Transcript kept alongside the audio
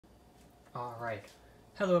Alright,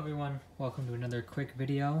 hello everyone, welcome to another quick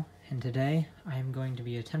video, and today I am going to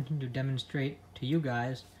be attempting to demonstrate to you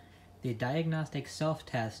guys the diagnostic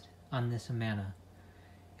self-test on this Amana.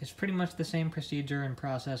 It's pretty much the same procedure and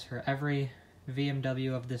process for every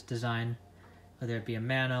VMW of this design, whether it be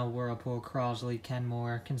Amana, Whirlpool, Crosley,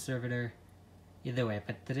 Kenmore, Conservator, either way,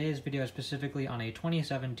 but today's video is specifically on a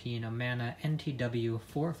 2017 Amana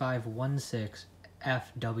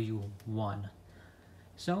NTW4516FW1.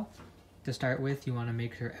 So, to start with, you want to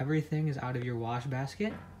make sure everything is out of your wash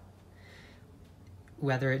basket,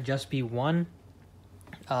 whether it just be one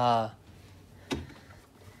carrot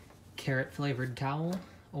flavored towel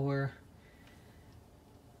or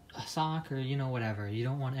a sock or whatever. You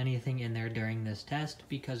don't want anything in there during this test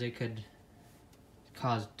because it could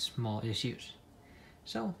cause small issues.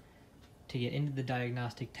 So to get into the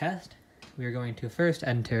diagnostic test, we are going to first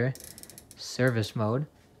enter service mode.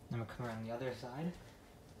 I'm going to come around the other side.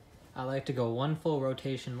 I like to go one full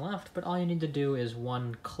rotation left, but all you need to do is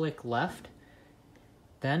one click left.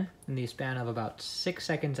 Then, in the span of about 6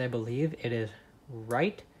 seconds, I believe, it is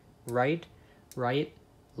right, right, right,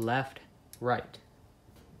 left, right.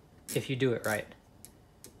 If you do it right.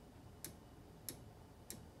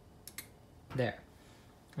 There.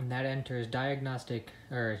 And that enters diagnostic,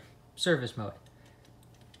 or service mode.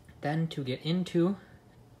 Then, to get into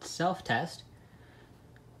self-test,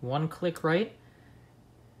 one click right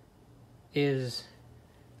is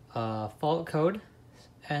a fault code,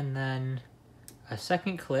 and then a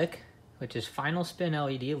second click, which is final spin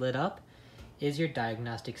LED lit up, is your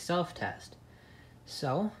diagnostic self-test.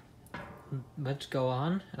 So let's go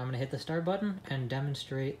on, and I'm going to hit the start button and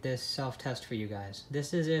demonstrate this self-test for you guys.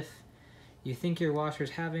 This is if you think your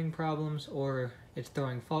washer's having problems or it's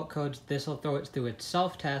throwing fault codes. This will throw it through its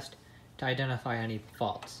self-test to identify any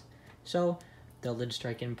faults. So the lid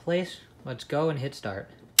strike in place. Let's go and hit start.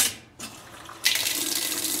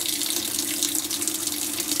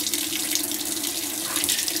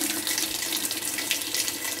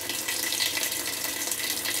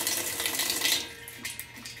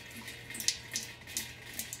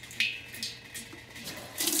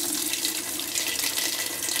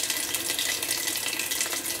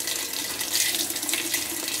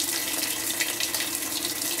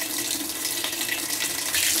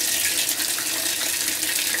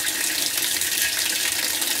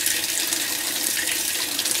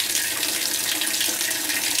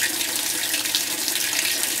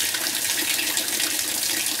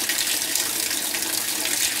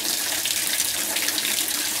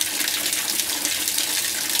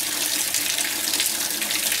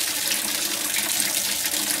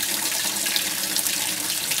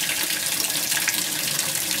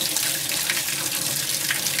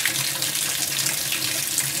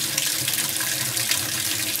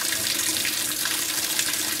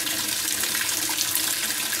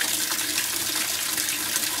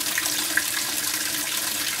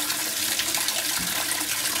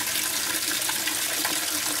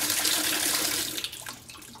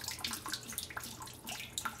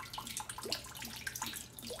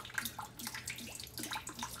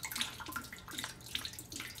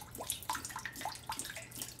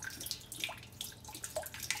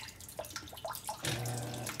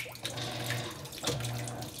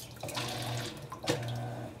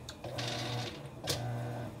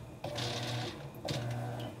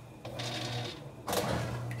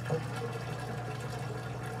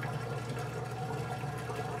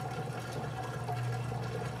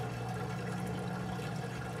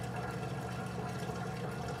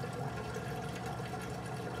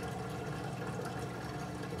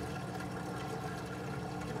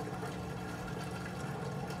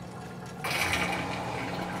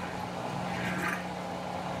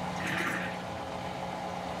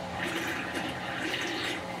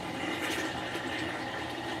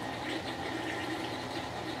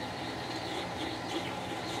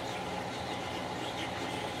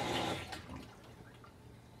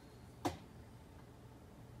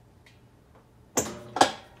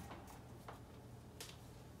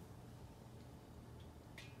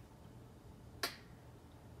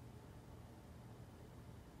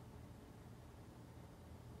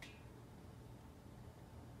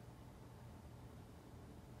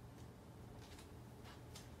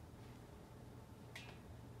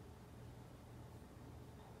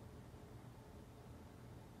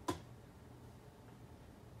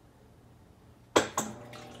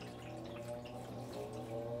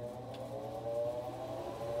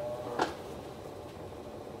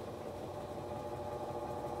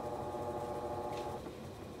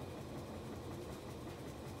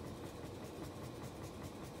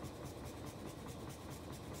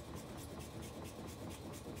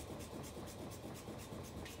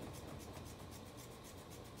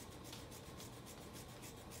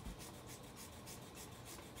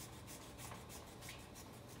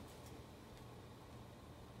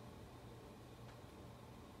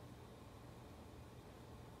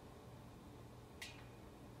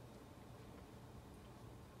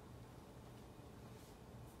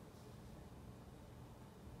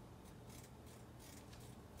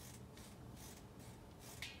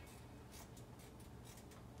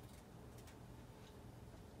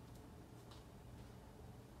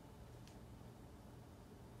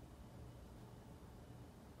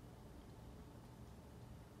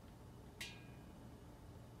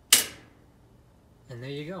 And there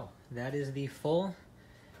you go. That is the full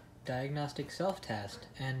diagnostic self-test.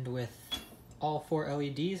 And with all 4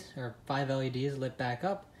 LEDs, or 5 LEDs lit back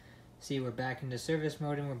up, see we're back into service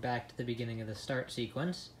mode and we're back to the beginning of the start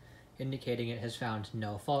sequence, indicating it has found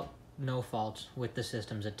no faults with the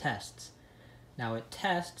systems it tests. Now it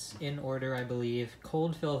tests in order, I believe,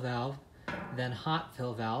 cold fill valve, then hot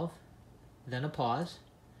fill valve, then a pause,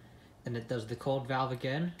 then it does the cold valve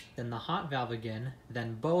again, then the hot valve again,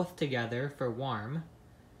 then both together for warm,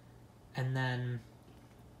 and then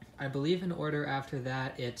I believe in order after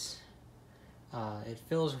that it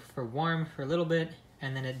fills for warm for a little bit,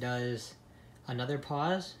 and then it does another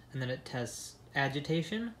pause, and then it tests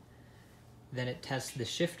agitation, then it tests the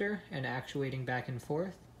shifter and actuating back and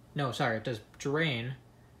forth. No, sorry, it does drain.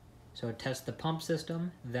 So it tests the pump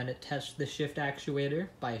system, then it tests the shift actuator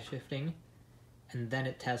by shifting, and then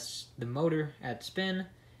it tests the motor at spin,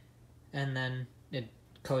 and then it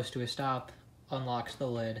goes to a stop, unlocks the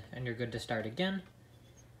lid, and you're good to start again.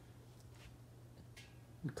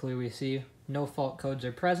 Clearly see no fault codes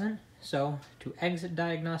are present, so to exit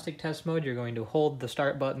diagnostic test mode, you're going to hold the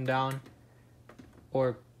start button down,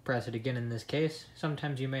 or press it again in this case.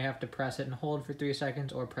 Sometimes you may have to press it and hold for 3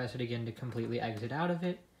 seconds, or press it again to completely exit out of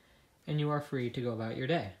it, and you are free to go about your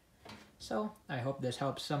day. So, I hope this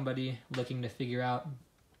helps somebody looking to figure out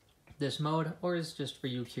this mode, or is just for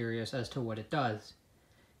you curious as to what it does.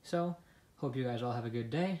 So, hope you guys all have a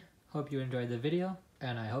good day, hope you enjoyed the video,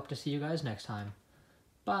 and I hope to see you guys next time.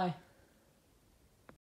 Bye!